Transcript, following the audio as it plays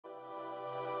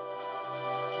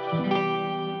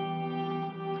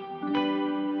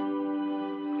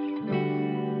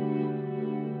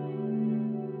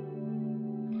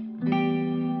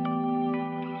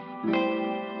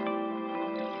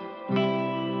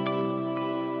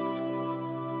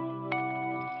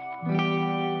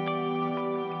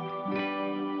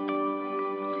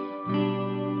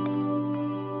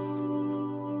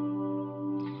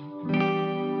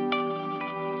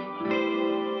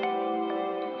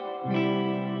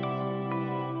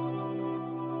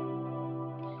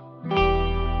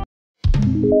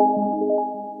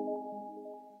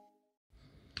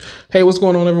Hey, what's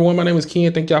going on, everyone? My name is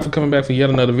Ken. Thank y'all for coming back for yet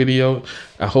another video.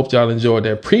 I hope y'all enjoyed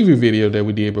that preview video that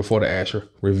we did before the Asher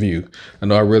review. I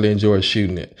know I really enjoyed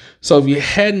shooting it. So if you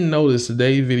hadn't noticed,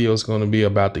 today's video is going to be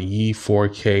about the Yi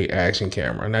 4K action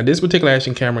camera. Now, this particular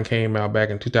action camera came out back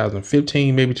in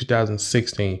 2015, maybe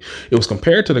 2016. It was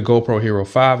compared to the GoPro Hero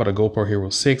 5 or the GoPro Hero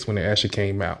 6 when it actually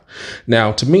came out.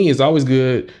 Now, to me, it's always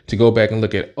good to go back and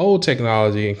look at old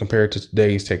technology and compare it to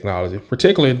today's technology,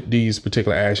 particularly these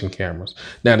particular action cameras.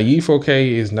 Now, the Yi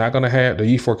 4K is not going to have, the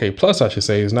Yi 4K Plus, I should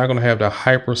say, is not going to have the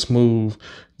hyper smooth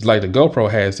like the GoPro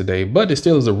has today, but it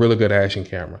still is a really good action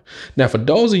camera. Now, for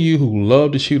those of you who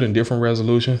love to shoot in different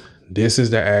resolution, this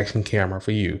is the action camera for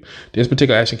you. This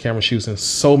particular action camera shoots in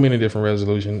so many different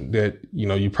resolutions that, you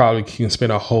know, you probably can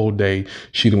spend a whole day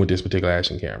shooting with this particular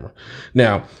action camera.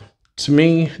 Now, to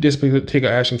me, this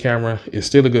particular action camera is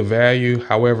still a good value.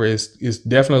 However, it's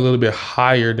definitely a little bit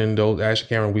higher than those action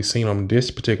cameras we've seen on this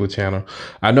particular channel.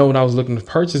 I know when I was looking to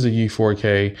purchase a Yi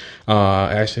 4K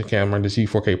action camera, this Yi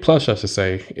 4K Plus, I should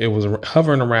say, it was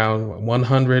hovering around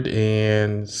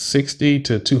 $160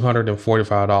 to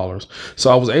 $245. So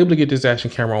I was able to get this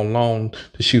action camera on loan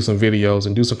to shoot some videos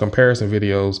and do some comparison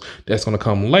videos that's going to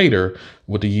come later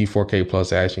with the Yi 4K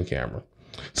Plus action camera.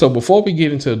 So before we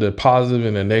get into the positive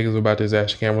and the negative about this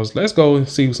action cameras, let's go and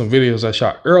see some videos I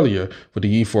shot earlier with the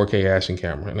Yi 4K action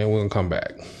camera, and then we're gonna come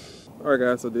back. All right,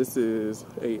 guys, so this is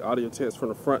a audio test from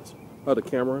the front of the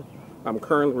camera. I'm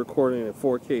currently recording in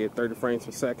 4K at 30 frames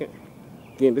per second.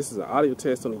 Again, this is an audio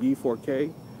test on the Yi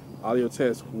 4K. Audio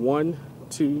test 1,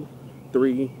 2,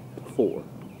 3, 4.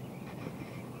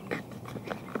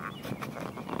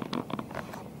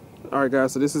 All right,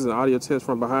 guys, so this is an audio test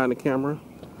from behind the camera.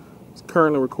 It's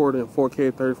currently recording in 4K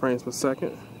at 30 frames per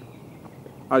second.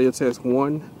 Audio test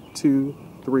 1, 2,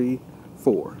 3,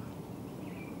 4.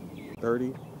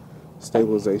 30.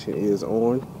 Stabilization is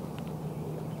on.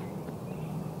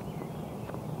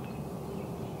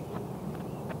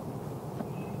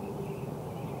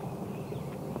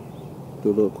 Do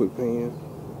a little quick pan.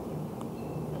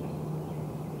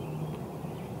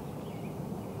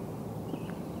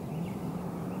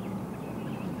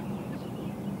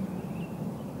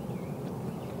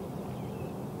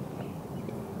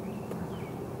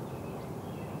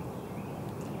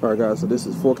 Alright, guys, so this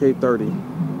is 4K 30,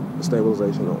 the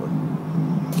stabilization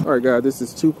on. Alright, guys, this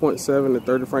is 2.7 at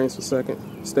 30 frames per second.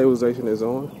 Stabilization is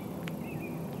on.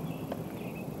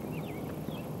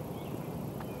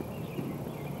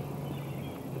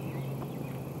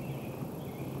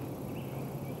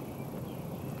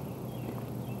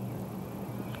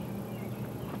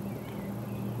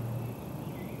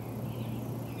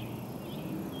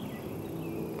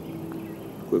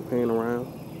 Quick pan around.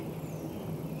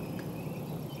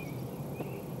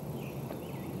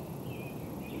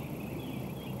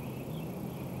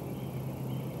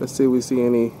 Let's see if we see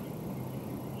any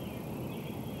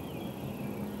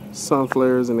sun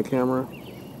flares in the camera.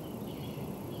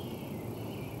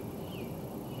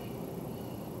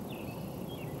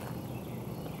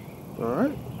 All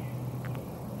right.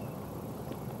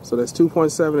 So that's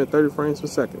 2.7 at 30 frames per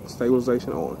second.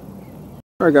 Stabilization on.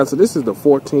 All right, guys, so this is the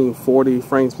 1440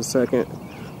 frames per second.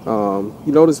 You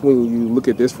notice when you look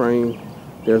at this frame,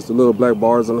 there's the little black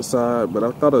bars on the side, but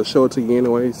I thought I'd show it to you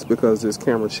anyways because this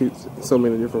camera shoots so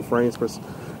many different frames per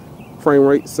frame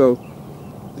rate. So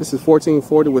this is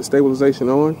 1440 with stabilization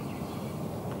on,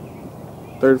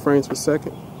 30 frames per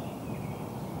second.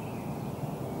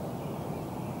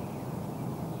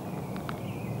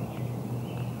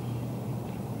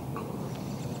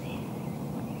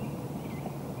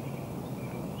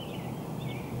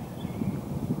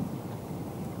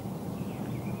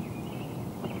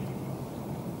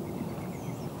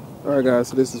 Alright, guys,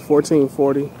 so this is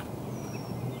 1440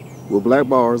 with black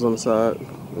bars on the side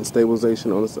and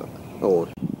stabilization on the side.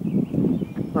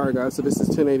 Alright, guys, so this is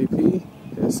 1080p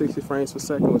at 60 frames per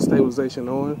second with stabilization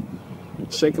on.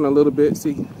 Shaking a little bit.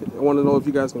 See, I want to know if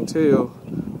you guys can tell,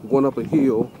 going up a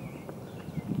hill.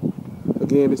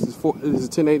 Again, this is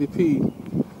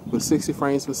 1080p with 60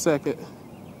 frames per second.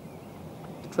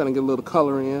 Trying to get a little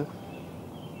color in.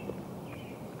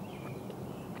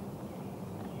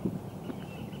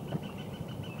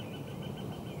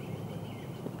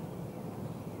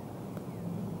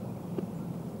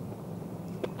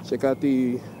 Check out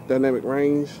the dynamic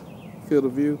range, field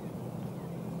of view.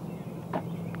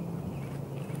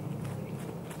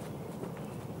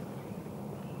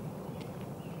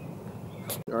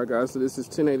 Alright guys, so this is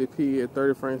 1080p at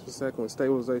 30 frames per second with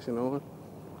stabilization on.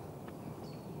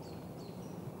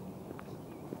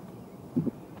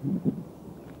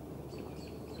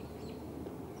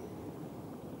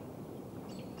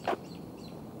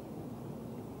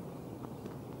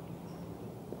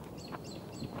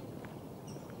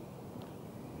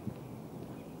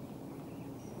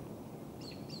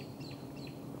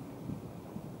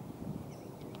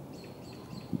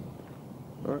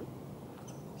 Alright.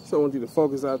 So I want you to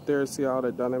focus out there, see all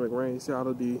that dynamic range, see all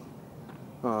of the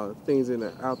things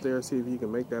out there, see if you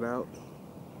can make that out.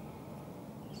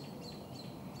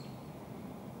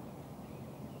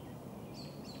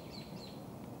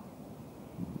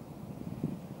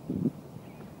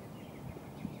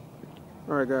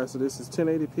 Alright guys, so this is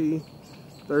 1080p,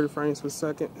 30 frames per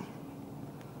second.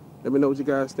 Let me know what you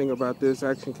guys think about this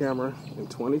action camera in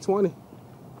 2020.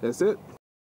 That's it.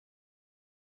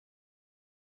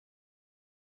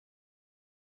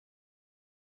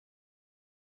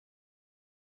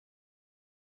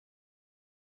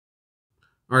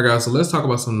 All right, guys, so let's talk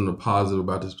about something positive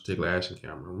about this particular action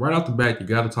camera. Right off the bat, you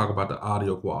got to talk about the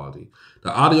audio quality. The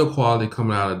audio quality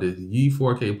coming out of this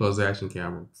Yi4K Plus action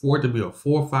camera, for it to be a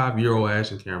 4 or 5 year old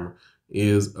action camera,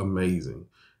 is amazing.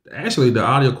 Actually, the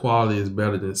audio quality is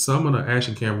better than some of the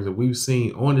action cameras that we've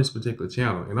seen on this particular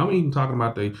channel. And I'm even talking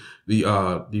about the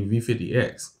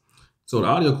V50X. So the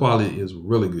audio quality is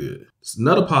really good.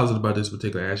 Another positive about this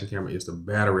particular action camera is the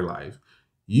battery life.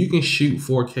 You can shoot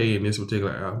 4K in this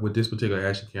particular with this particular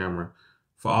action camera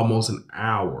for almost an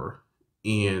hour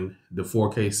in the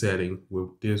 4K setting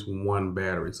with this one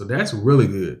battery. So that's really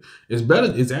good. It's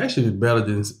better. It's actually better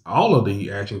than all of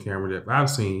the action cameras that I've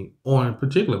seen on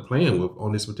particular playing with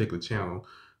on this particular channel.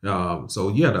 So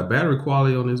yeah, the battery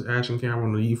quality on this action camera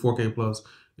on the E4K Plus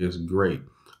is great.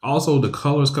 Also, the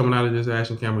colors coming out of this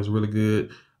action camera is really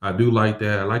good. I do like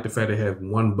that. I like the fact they have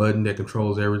one button that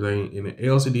controls everything. And the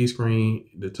LCD screen,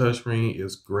 the touch screen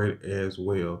is great as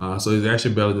well. So it's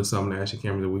actually better than some of the action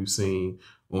cameras that we've seen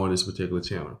on this particular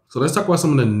channel. So let's talk about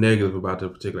some of the negative about the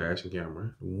particular action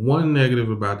camera. One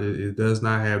negative about it does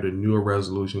not have the newer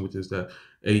resolution, which is the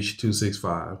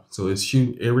H.265. So it's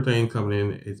shooting everything coming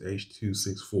in is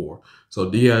H.264.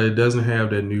 So yeah, it doesn't have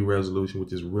that new resolution,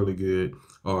 which is really good,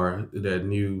 or that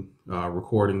new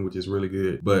recording, which is really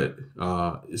good. But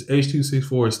it's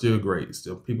H.264 is still great.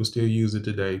 Still, people still use it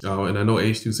today. And I know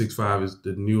H.265 is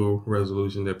the newer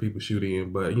resolution that people shoot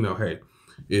in, but you know, hey,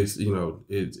 it's, you know,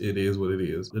 it is what it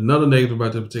is. Another negative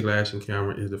about this particular action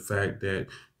camera is the fact that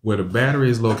where the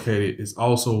battery is located is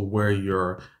also where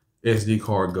your SD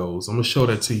card goes. I'm gonna show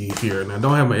that to you here. And I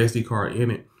don't have my SD card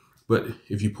in it, but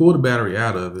if you pull the battery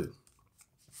out of it,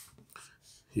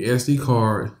 the SD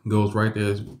card goes right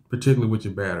there, particularly with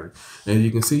your battery. And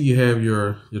you can see you have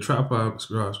your tripod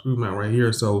screw mount right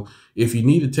here. So if you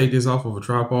need to take this off of a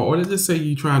tripod, or let's just say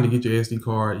you're trying to get your SD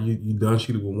card, you done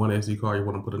shooting with one SD card, you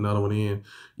want to put another one in,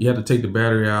 you have to take the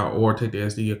battery out or take the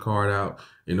SD card out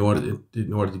in order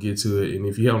to get to it. And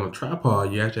if you have on a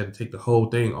tripod, you actually have to take the whole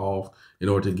thing off in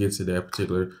order to get to that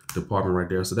particular department right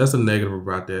there. So that's a negative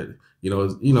about that. You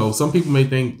know, some people may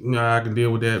think, you know, I can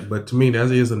deal with that, but to me, that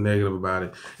is a negative about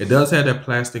it. It does have that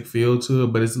plastic feel to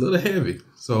it, but it's a little heavy.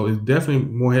 So it's definitely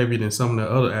more heavy than some of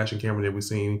the other action cameras that we've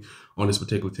seen on this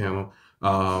particular channel.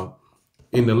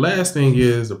 And the last thing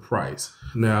is the price.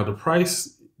 Now, the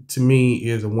price to me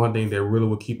is the one thing that really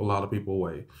will keep a lot of people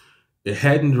away. It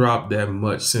hadn't dropped that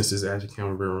much since this action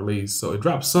camera been released. So it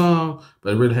dropped some,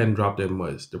 but it really hadn't dropped that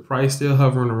much. The price still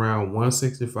hovering around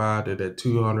 $165 to that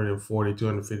 $240,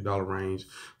 $250 range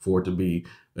for it to be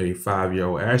a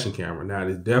 5-year-old action camera. Now,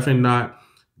 it's definitely not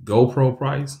GoPro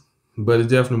price, but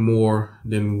it's definitely more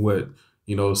than what,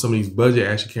 you know, some of these budget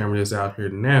action cameras out here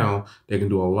now. They can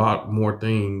do a lot more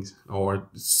things, or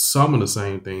some of the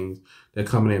same things that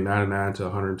coming in $99 to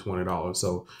 $120.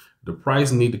 So the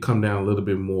price need to come down a little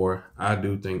bit more. I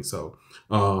do think so.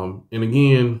 And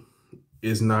again,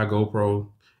 it's not GoPro.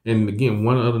 And again,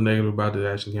 one other negative about the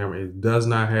action camera, it does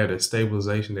not have the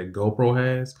stabilization that GoPro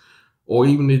has, or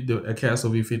even the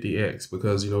Akaso V50X,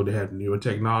 because, you know, they have newer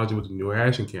technology with the newer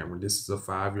action camera. This is a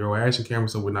 5-year-old action camera,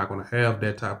 so we're not going to have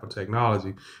that type of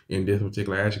technology in this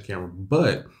particular action camera.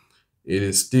 But it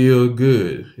is still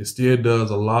good. It still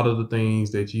does a lot of the things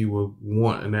that you would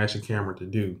want an action camera to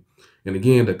do. And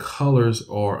again, the colors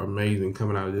are amazing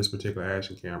coming out of this particular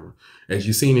action camera. As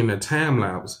you've seen in the time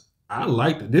lapse, I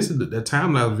liked it. This is the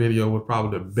time lapse video was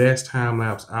probably the best time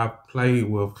lapse I've played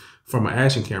with from an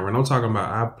action camera. And I'm talking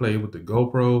about I played with the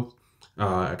GoPro,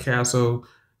 Akaso,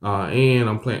 and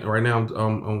I'm playing right now.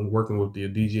 I'm working with the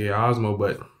DJI Osmo,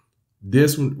 but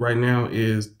this one right now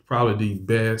is probably the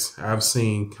best I've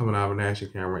seen coming out of an action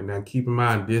camera right now. Keep in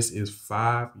mind, this is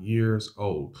 5 years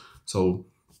old, so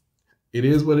it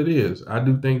is what it is. I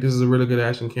do think this is a really good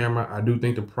action camera. I do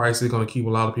think the price is going to keep a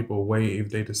lot of people away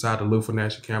if they decide to look for an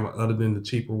action camera other than the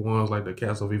cheaper ones like the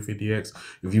Akaso V50X.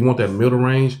 If you want that middle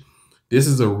range, this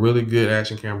is a really good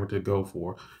action camera to go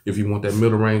for. If you want that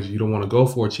middle range, you don't want to go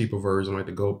for a cheaper version like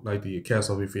the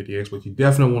Akaso V50X, but you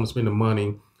definitely want to spend the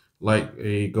money like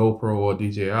a GoPro or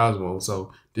DJI Osmo.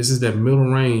 So this is that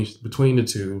middle range between the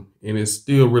two, and it's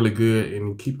still really good.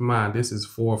 And keep in mind, this is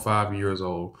 4 or 5 years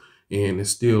old, and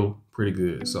it's still pretty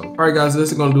good. So, all right, guys,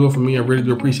 this is gonna do it for me. I really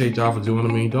do appreciate y'all for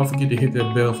joining me. Don't forget to hit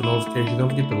that bell for notifications. Don't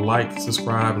forget to like,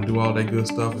 subscribe, and do all that good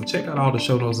stuff. And check out all the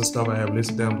show notes and stuff I have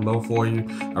listed down below for you.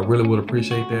 I really would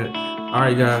appreciate that. All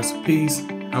right, guys, peace.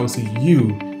 I will see you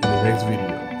in the next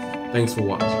video. Thanks for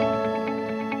watching.